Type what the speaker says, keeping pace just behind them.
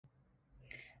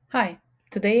Hi,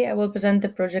 today I will present the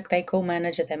project I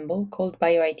co-manage at EMBL called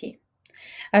BioIT.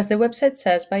 As the website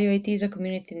says, BioIT is a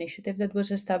community initiative that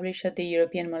was established at the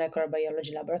European Molecular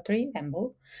Biology Laboratory,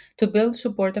 EMBL, to build,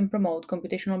 support, and promote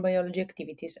computational biology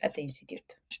activities at the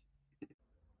Institute.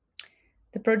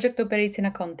 The project operates in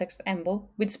a context, EMBL,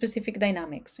 with specific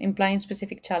dynamics, implying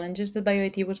specific challenges that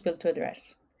BioIT was built to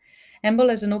address. EMBL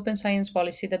has an open science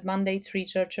policy that mandates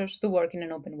researchers to work in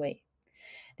an open way.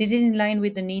 This is in line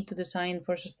with the need to design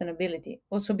for sustainability,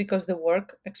 also because the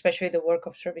work, especially the work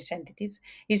of service entities,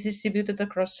 is distributed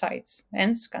across sites,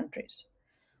 hence countries.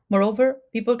 Moreover,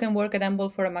 people can work at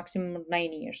EMBL for a maximum of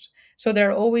 9 years, so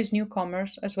there are always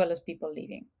newcomers as well as people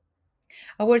leaving.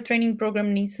 Our training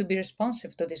program needs to be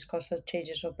responsive to these constant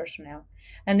changes of personnel,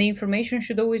 and the information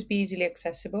should always be easily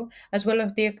accessible, as well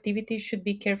as the activities should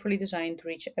be carefully designed to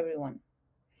reach everyone.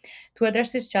 To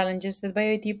address these challenges, the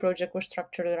BioIT project was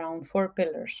structured around four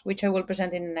pillars, which I will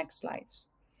present in the next slides.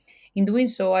 In doing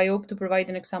so, I hope to provide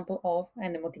an example of,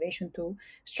 and the motivation to,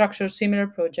 structure similar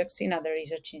projects in other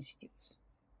research institutes.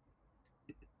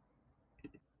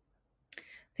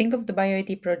 Think of the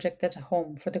BioIT project as a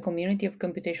home for the community of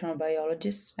computational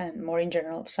biologists and, more in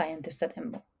general, scientists at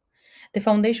EMBO. The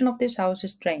foundation of this house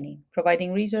is training,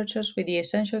 providing researchers with the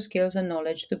essential skills and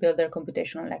knowledge to build their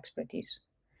computational expertise.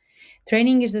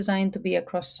 Training is designed to be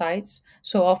across sites,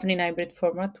 so often in hybrid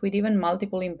format with even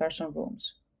multiple in person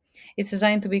rooms. It's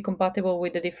designed to be compatible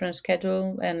with the different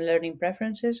schedule and learning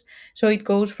preferences, so it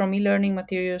goes from e learning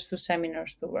materials to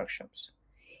seminars to workshops.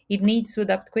 It needs to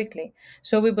adapt quickly,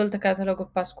 so we built a catalog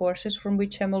of past courses from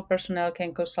which ML personnel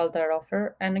can consult our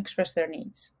offer and express their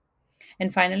needs.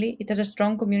 And finally, it has a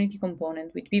strong community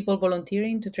component with people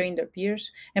volunteering to train their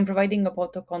peers and providing a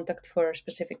point of contact for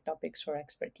specific topics or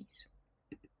expertise.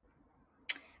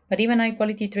 But even high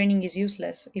quality training is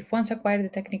useless. If once acquired the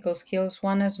technical skills,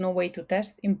 one has no way to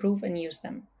test, improve, and use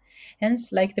them.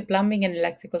 Hence, like the plumbing and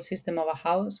electrical system of a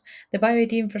house, the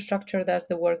BioIT infrastructure does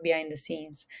the work behind the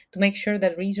scenes to make sure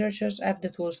that researchers have the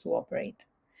tools to operate.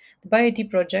 The BioIT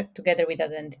project, together with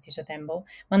other entities at EMBL,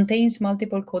 maintains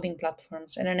multiple coding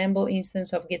platforms and an EMBL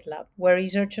instance of GitLab where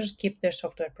researchers keep their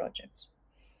software projects.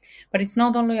 But it's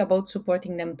not only about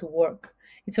supporting them to work,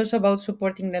 it's also about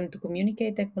supporting them to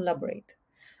communicate and collaborate.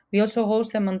 We also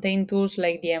host and maintain tools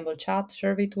like the Envol chat,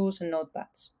 survey tools, and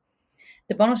notepads.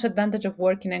 The bonus advantage of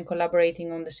working and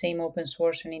collaborating on the same open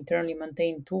source and internally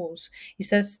maintained tools is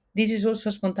that this is also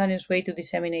a spontaneous way to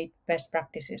disseminate best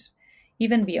practices,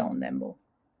 even beyond Envol.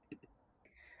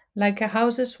 Like a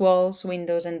house's walls,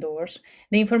 windows, and doors,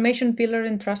 the information pillar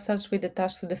entrusts us with the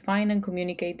task to define and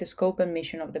communicate the scope and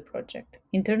mission of the project,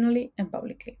 internally and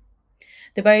publicly.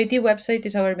 The BioIT website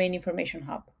is our main information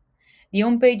hub. The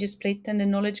homepage is split and the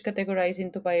knowledge categorized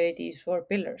into BioIT's four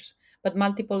pillars, but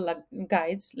multiple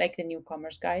guides, like the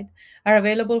Newcomers Guide, are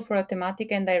available for a thematic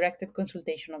and directed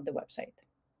consultation of the website.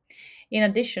 In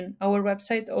addition, our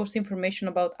website hosts information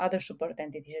about other support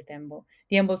entities at EMBL,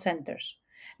 the EMBL centers,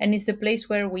 and is the place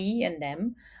where we and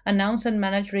them announce and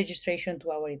manage registration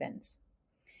to our events.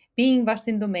 Being vast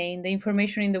in domain, the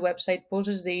information in the website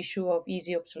poses the issue of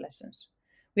easy obsolescence.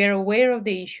 We are aware of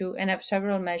the issue and have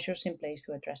several measures in place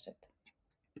to address it.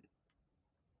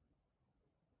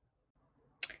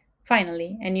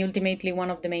 Finally, and ultimately one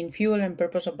of the main fuel and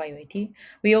purpose of BioIT,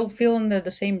 we all feel under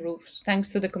the same roofs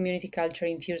thanks to the community culture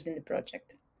infused in the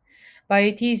project.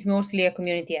 BioIT is mostly a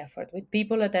community effort, with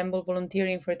people at EMBL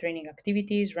volunteering for training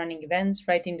activities, running events,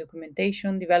 writing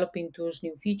documentation, developing tools,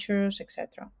 new features,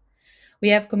 etc. We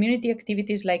have community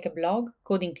activities like a blog,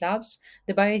 coding clubs,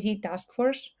 the BioIT task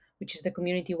force, which is the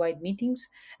community-wide meetings,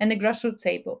 and the grassroots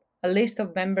table, a list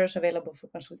of members available for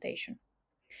consultation.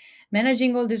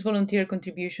 Managing all these volunteer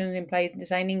contributions implies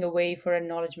designing a way for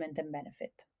acknowledgement and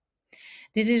benefit.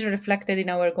 This is reflected in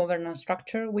our governance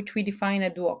structure, which we define a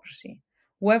duocracy.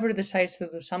 Whoever decides to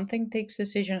do something takes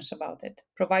decisions about it,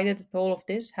 provided that all of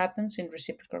this happens in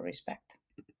reciprocal respect.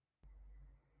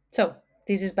 So,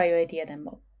 this is BioIT at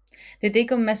EMBL. The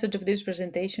take-home message of this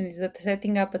presentation is that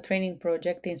setting up a training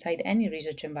project inside any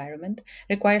research environment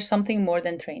requires something more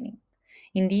than training.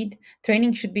 Indeed,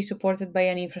 training should be supported by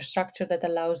an infrastructure that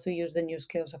allows to use the new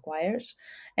skills acquired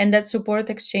and that support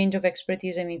exchange of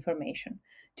expertise and information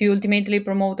to ultimately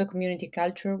promote a community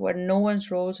culture where no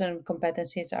one's roles and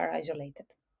competencies are isolated.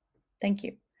 Thank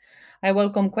you. I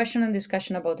welcome question and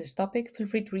discussion about this topic. Feel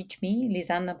free to reach me,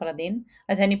 Lisanna Paladin,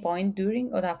 at any point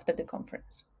during or after the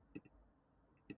conference.